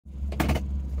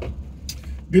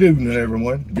Good evening,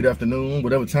 everyone. Good afternoon,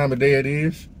 whatever time of day it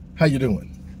is. How you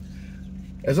doing?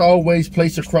 As always,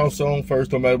 place your cross on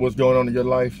first, no matter what's going on in your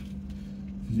life.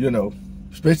 You know,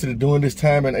 especially during this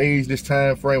time and age, this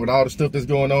time frame, with all the stuff that's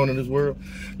going on in this world.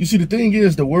 You see, the thing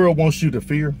is, the world wants you to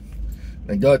fear,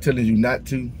 and God telling you not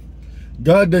to.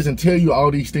 God doesn't tell you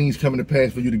all these things coming to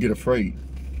pass for you to get afraid.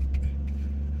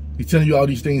 He's telling you all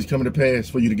these things coming to pass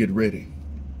for you to get ready.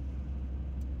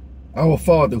 Our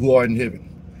Father who art in heaven,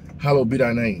 hallowed be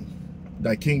thy name.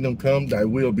 Thy kingdom come, thy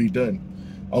will be done,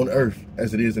 on earth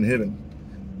as it is in heaven.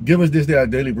 Give us this day our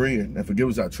daily bread, and forgive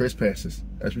us our trespasses,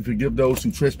 as we forgive those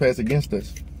who trespass against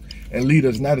us. And lead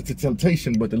us not into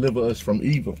temptation, but deliver us from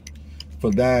evil. For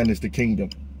thine is the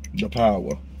kingdom, the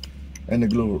power, and the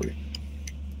glory,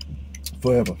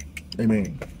 forever.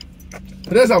 Amen.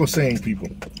 But as I was saying, people,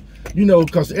 you know,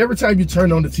 because every time you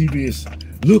turn on the TV, it's,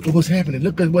 look at what's happening,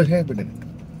 look at what's happening.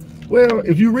 Well,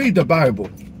 if you read the Bible,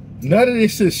 none of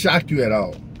this should shock you at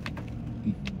all.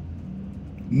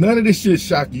 None of this should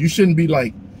shock you. You shouldn't be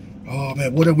like, oh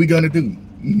man, what are we going to do?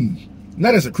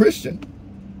 Not as a Christian.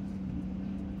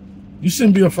 You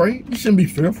shouldn't be afraid. You shouldn't be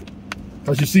fearful.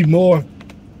 Because you see more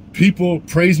people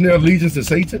praising their allegiance to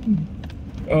Satan.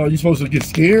 You're supposed to get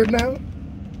scared now?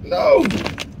 No.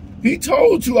 He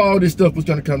told you all this stuff was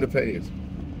going to come to pass.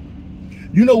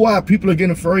 You know why people are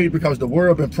getting afraid? Because the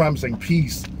world been promising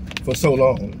peace for so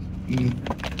long.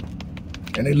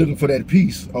 And they're looking for that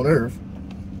peace on earth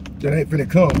that ain't finna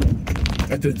come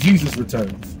until Jesus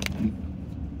returns.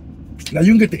 Now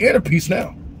you can get the inner peace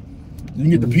now. You can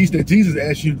get the peace that Jesus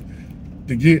asked you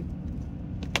to get,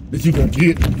 that you can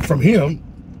get from him,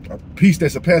 a peace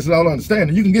that surpasses all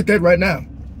understanding. You can get that right now.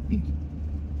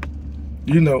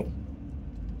 You know,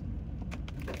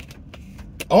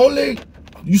 only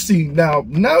you see now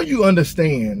you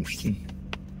understand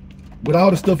with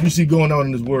all the stuff you see going on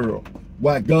in this world,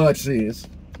 why God says,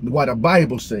 why the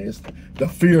Bible says, the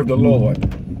fear of the Lord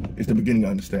is the beginning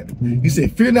of understanding. He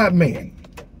said, fear not man,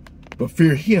 but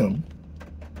fear him,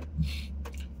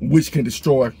 which can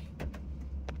destroy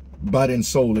body and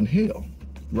soul in hell.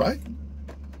 Right?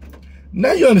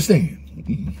 Now you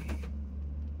understand.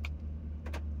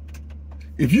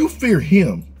 If you fear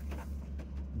him,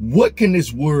 what can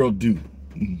this world do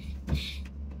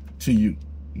to you?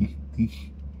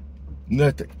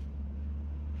 Nothing.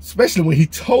 Especially when he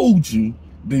told you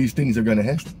these things are going to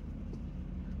happen.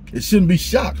 It shouldn't be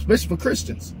shocked, especially for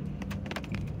Christians.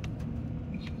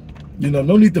 You know,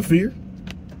 no need to fear.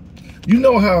 You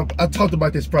know how I talked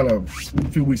about this probably a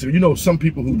few weeks ago. You know, some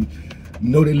people who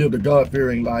know they live the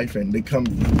God-fearing life, and they come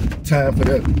time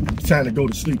to go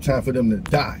to sleep, time for them to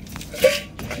die.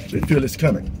 They feel it's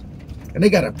coming, and they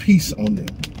got a peace on them.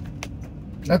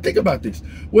 Now think about this.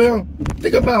 Well,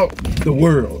 think about the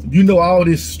world. You know, all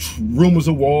this rumors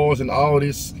of wars and all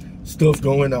this stuff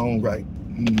going on, right?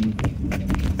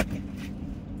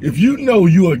 If you know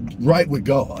you are right with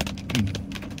God,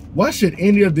 why should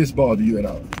any of this bother you at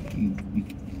all?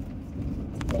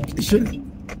 It shouldn't.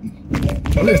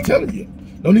 Unless telling you.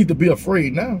 No need to be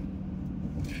afraid now.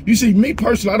 You see, me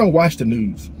personally, I don't watch the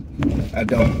news. I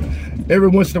don't. Every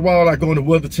once in a while, I go on the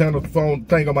Weather Channel phone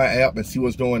thing on my app and see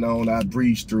what's going on. I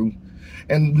breeze through.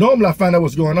 And normally I find out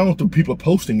what's going on through people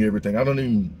posting everything. I don't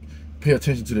even pay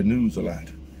attention to the news a lot.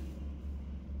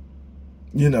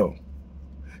 You know.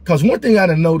 Because one thing I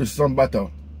done noticed something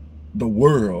about the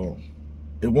world,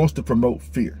 it wants to promote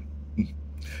fear.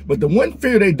 But the one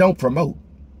fear they don't promote,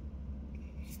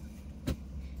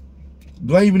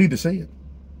 do I even need to say it?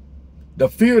 The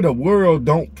fear the world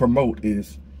don't promote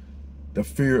is the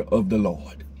fear of the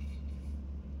Lord.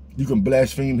 You can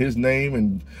blaspheme his name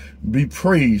and be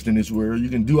praised in this world. You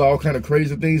can do all kind of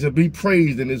crazy things and be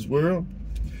praised in this world.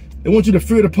 They want you to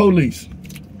fear the police.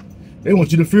 They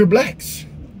want you to fear blacks.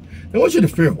 They want you to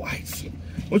fear whites.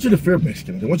 They want you to fear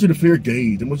Mexicans. They want you to fear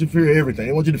gays. They want you to fear everything.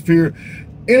 They want you to fear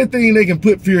anything they can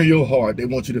put fear in your heart. They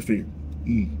want you to fear.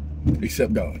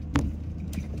 Except God.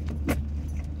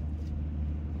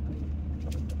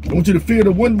 They want you to fear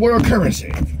the one world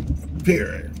currency.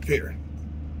 Fear, fear,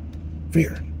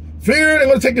 fear. Fear, they're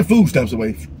going to take the food stamps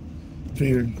away.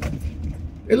 Fear.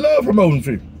 They love promoting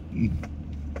fear.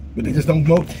 But they just don't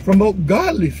promote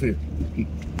godly fear.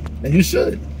 And you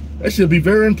should. That should be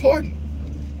very important.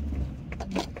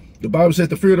 The Bible says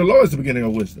the fear of the Lord is the beginning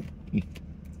of wisdom.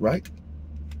 Right?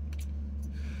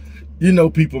 You know,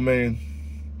 people, man,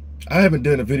 I haven't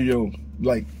done a video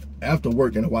like after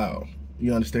work in a while.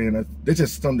 You understand? That's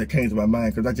just something that came to my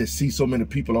mind because I just see so many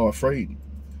people are afraid.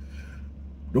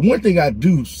 The one thing I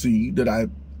do see that I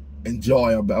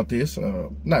enjoy about this,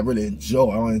 not really enjoy,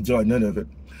 I don't enjoy none of it,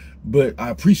 but I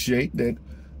appreciate that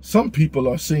Some people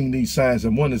are seeing these signs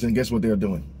and wonders, and guess what they're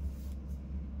doing?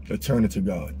 They're turning to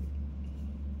God.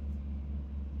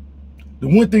 The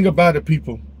one thing about it,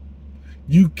 people,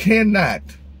 you cannot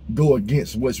go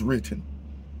against what's written.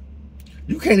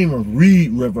 You can't even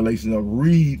read Revelation or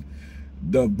read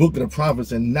the book of the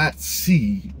prophets and not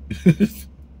see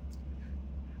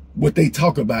what they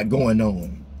talk about going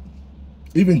on.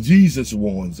 Even Jesus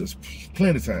warns us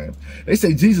plenty of times. They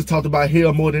say Jesus talked about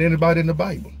hell more than anybody in the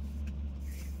Bible.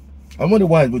 I wonder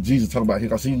why would Jesus talk about hell?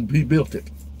 Because he built it.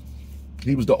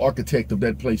 He was the architect of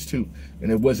that place too.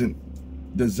 And it wasn't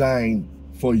designed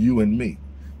for you and me.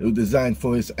 It was designed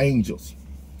for his angels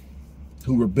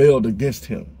who rebelled against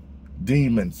him,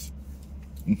 demons.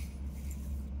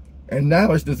 And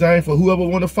now it's designed for whoever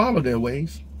want to follow their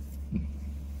ways.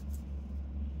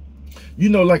 You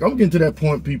know, like, I'm getting to that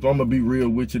point, people, I'm going to be real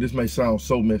with you. This may sound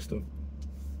so messed up.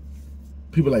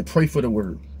 People like, pray for the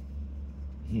word.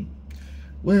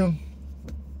 Well,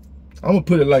 I'm going to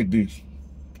put it like this.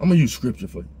 I'm going to use scripture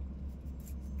for you.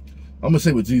 I'm going to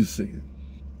say what Jesus said.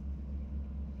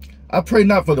 I pray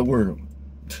not for the world,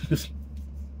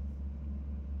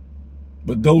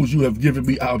 but those you have given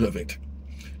me out of it.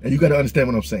 And you got to understand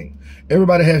what I'm saying.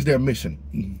 Everybody has their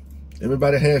mission.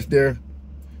 Everybody has their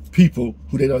people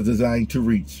who they are designed to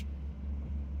reach.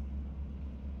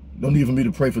 Don't need for me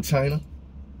to pray for China.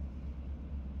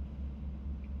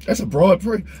 That's a broad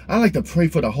prayer. I like to pray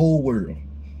for the whole world.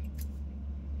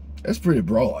 That's pretty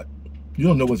broad. You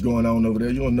don't know what's going on over there.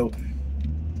 You don't know.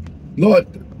 Lord,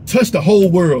 touch the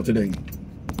whole world today.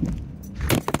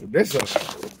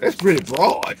 That's pretty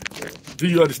broad. Do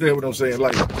you understand what I'm saying?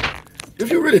 Like, if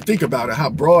you really think about it, how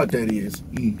broad that is.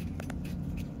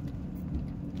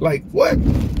 Like, what?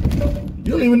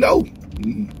 You don't even know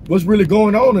what's really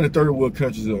going on in the third world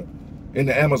countries or in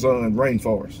the Amazon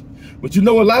rainforest. But you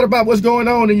know a lot about what's going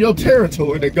on in your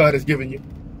territory that God has given you.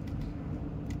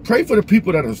 Pray for the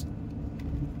people that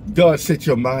God set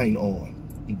your mind on.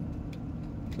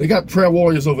 They got prayer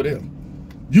warriors over there.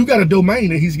 You got a domain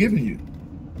that he's giving you.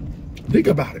 Think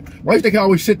about it. Why do you think I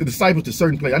always sent the disciples to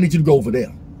certain places? I need you to go over there.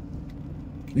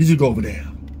 I need you to go over there.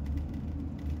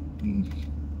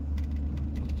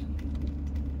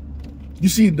 You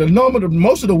see,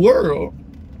 most of the world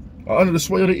are under the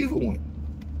sway of the evil one.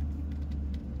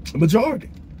 The majority.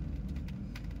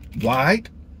 Wide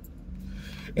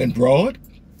and broad,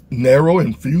 narrow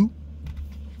and few.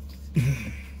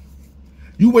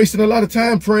 You wasting a lot of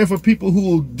time praying for people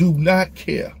who do not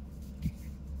care.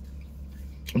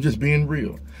 I'm just being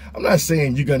real. I'm not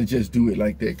saying you're going to just do it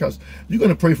like that, because you're going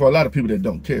to pray for a lot of people that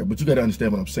don't care. But you got to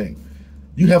understand what I'm saying.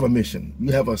 You have a mission.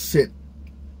 You have a set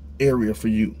area for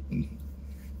you.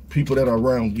 People that are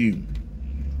around you.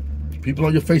 People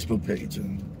on your Facebook page.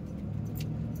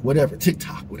 Whatever.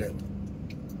 TikTok, whatever.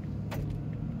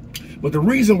 But the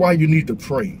reason why you need to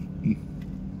pray,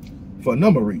 for a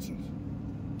number of reasons,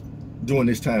 during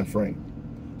this time frame,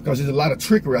 because there's a lot of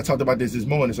trickery. I talked about this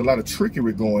morning. There's a lot of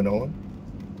trickery going on.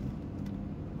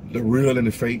 The real and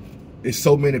the fake. There's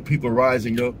so many people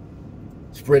rising up,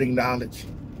 spreading knowledge.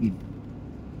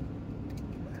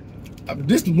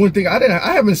 This is one thing I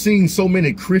haven't seen so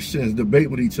many Christians debate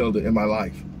with each other in my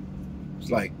life. It's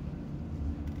like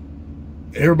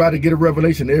everybody get a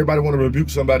revelation, everybody want to rebuke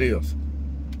somebody else.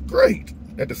 Great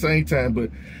at the same time, but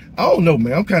I don't know,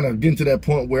 man. I'm kind of getting to that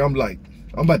point where I'm like,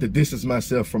 I'm about to distance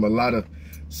myself from a lot of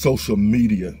social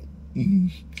media.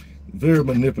 Very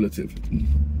manipulative.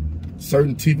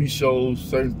 Certain TV shows,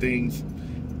 certain things.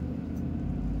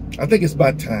 I think it's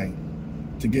about time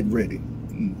to get ready.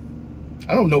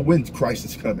 I don't know when Christ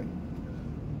is coming.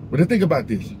 But think about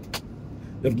this.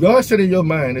 If God said in your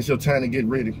mind it's your time to get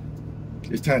ready,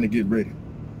 it's time to get ready.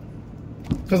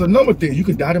 Because a number of things, you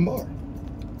can die tomorrow.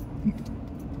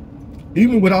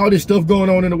 Even with all this stuff going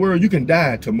on in the world, you can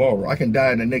die tomorrow. I can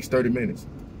die in the next 30 minutes.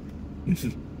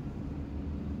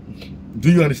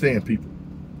 Do you understand, people?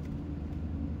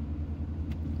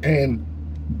 And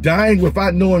dying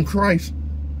without knowing Christ,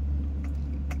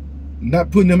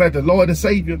 not putting him as the Lord and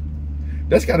Savior,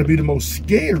 that's got to be the most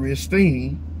scariest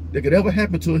thing that could ever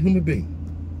happen to a human being.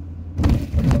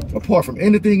 Apart from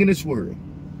anything in this world.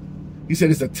 He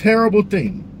said it's a terrible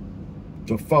thing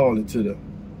to fall into the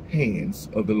hands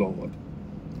of the Lord.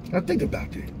 Now think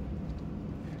about that.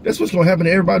 That's what's going to happen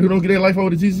to everybody who don't get their life over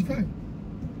to Jesus Christ.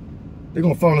 They're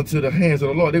going to fall into the hands of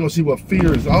the Lord. They're going to see what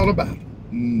fear is all about.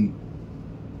 When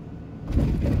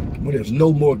there's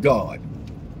no more God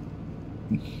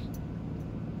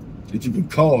that you can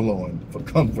call on for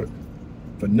comfort,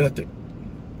 for nothing.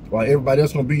 While everybody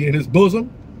else going to be in his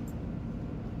bosom,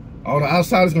 all the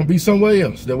outside is going to be somewhere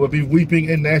else. There will be weeping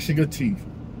and gnashing of teeth.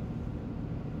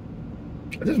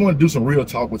 I just want to do some real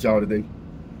talk with y'all today.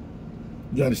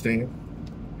 You understand?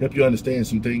 Help you understand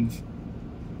some things.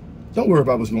 Don't worry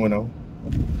about what's going on.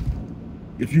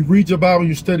 If you read your Bible,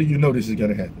 you study, you know this is going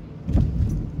to happen.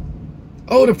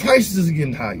 Oh, the prices are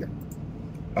getting higher.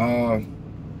 I'm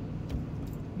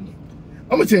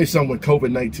going to tell you something with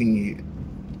COVID-19 hit.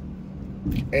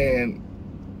 And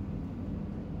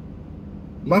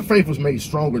my faith was made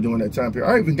stronger during that time period.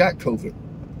 I even got COVID.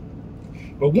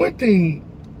 But one thing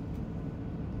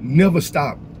never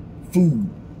stopped: food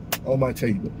on my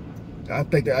table. I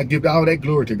think that I give all that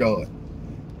glory to God.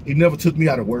 He never took me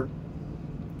out of work.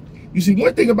 You see,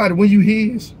 one thing about it, when you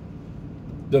His,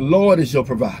 the Lord is your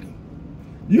provider.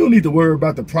 You don't need to worry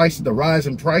about the prices, the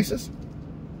rising prices.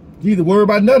 You need to worry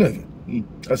about none of it,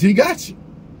 because He got you.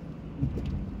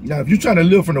 Now, if you're trying to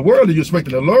live from the world and you're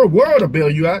expecting the world to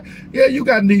bail you out, yeah, you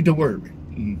got need to worry.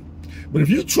 But if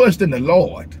you trust in the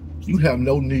Lord, you have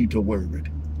no need to worry.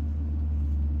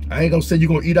 I ain't gonna say you're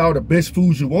gonna eat all the best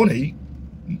foods you want to eat,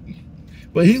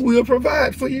 but He will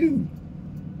provide for you.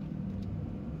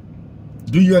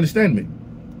 Do you understand me?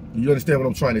 Do you understand what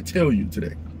I'm trying to tell you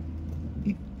today?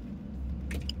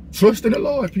 Trust in the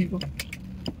Lord, people.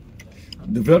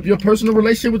 Develop your personal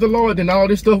relationship with the Lord, and all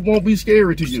this stuff won't be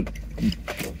scary to you.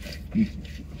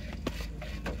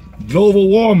 Global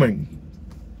warming.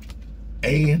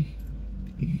 And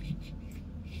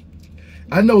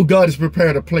I know God has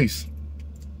prepared a place,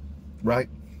 right?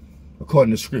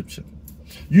 According to Scripture.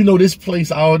 You know this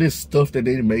place, all this stuff that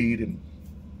they made, and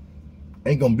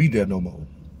ain't gonna be there no more.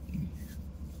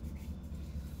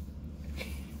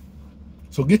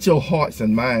 So get your hearts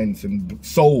and minds and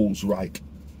souls right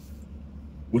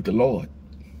with the Lord.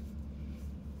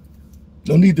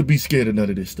 No need to be scared of none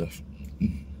of this stuff.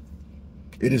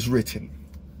 It is written.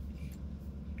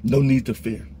 No need to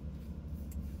fear.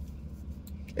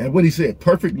 And what He said,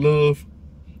 perfect love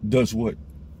does what?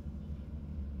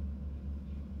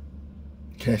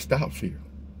 Cast out fear.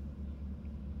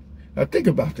 Now think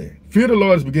about that. Fear of the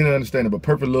Lord is beginning to understand it, but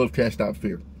perfect love casts out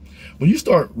fear. When you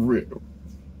start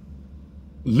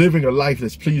living a life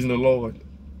that's pleasing the Lord,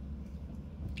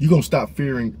 you're going to stop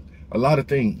fearing a lot of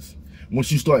things.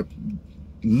 Once you start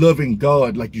loving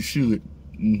God like you should,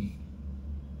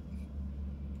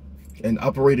 and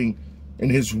operating in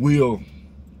His will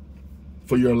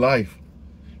for your life,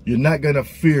 you're not going to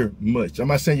fear much. I'm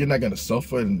not saying you're not going to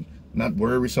suffer and not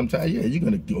worry sometimes. Yeah, you're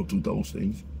going to go through those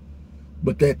things.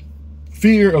 But that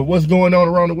fear of what's going on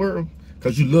around the world,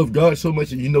 because you love God so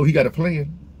much and you know He got a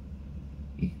plan,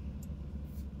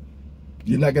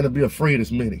 you're not going to be afraid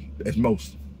as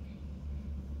most.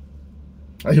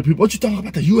 I hear people, what you talking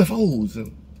about, the UFOs?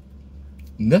 And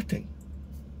nothing.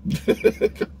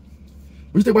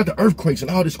 What you think about the earthquakes and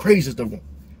all this crazy stuff?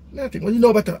 Nothing. What do you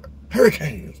know about the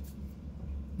hurricanes?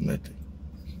 Nothing.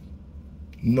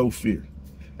 No fear.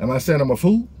 Am I saying I'm a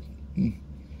fool?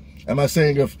 Am I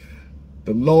saying if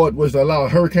the Lord was to allow a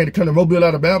hurricane to come to Mobile,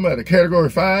 Alabama at a Category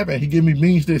 5 and He give me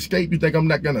means to escape, you think I'm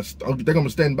not gonna? You think I'm gonna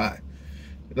stand by?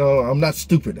 You know, I'm not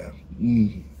stupid now.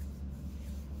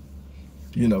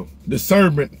 You know,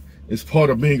 discernment is part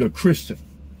of being a Christian.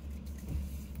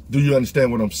 Do you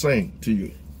understand what I'm saying to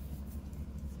you?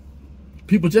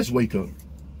 People, just wake up.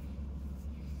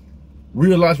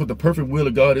 Realize what the perfect will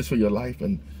of God is for your life,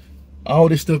 and all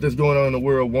this stuff that's going on in the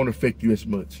world won't affect you as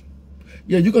much.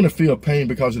 Yeah, you're going to feel pain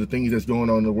because of the things that's going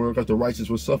on in the world, because the righteous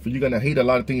will suffer. You're going to hate a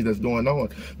lot of things that's going on.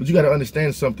 But you got to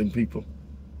understand something, people.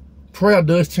 Prayer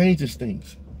does change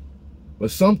things.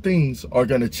 But some things are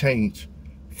going to change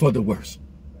for the worse.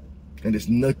 And there's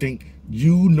nothing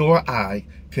you nor I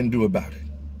can do about it.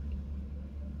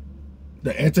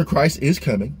 The Antichrist is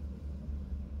coming.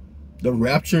 The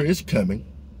rapture is coming.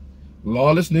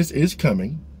 Lawlessness is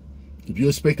coming. If you're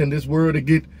expecting this world to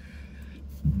get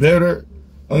better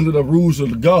under the rules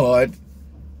of God,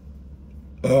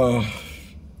 you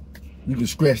can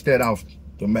scratch that off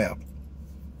the map.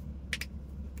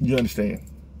 You understand?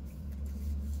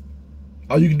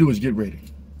 All you can do is get ready.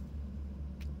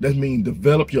 That means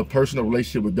develop your personal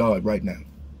relationship with God right now.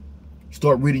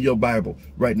 Start reading your Bible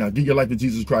right now. Give your life to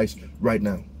Jesus Christ right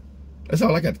now. That's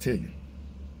all I got to tell you.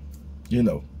 You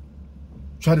know,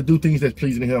 try to do things that's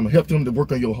pleasing to Him. Help Him to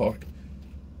work on your heart.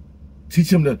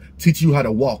 Teach you how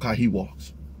to walk how He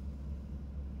walks.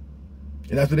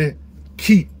 And after that,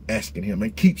 keep asking Him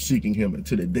and keep seeking Him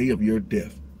until the day of your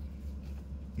death.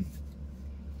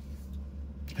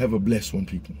 Have a blessed one,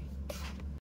 people.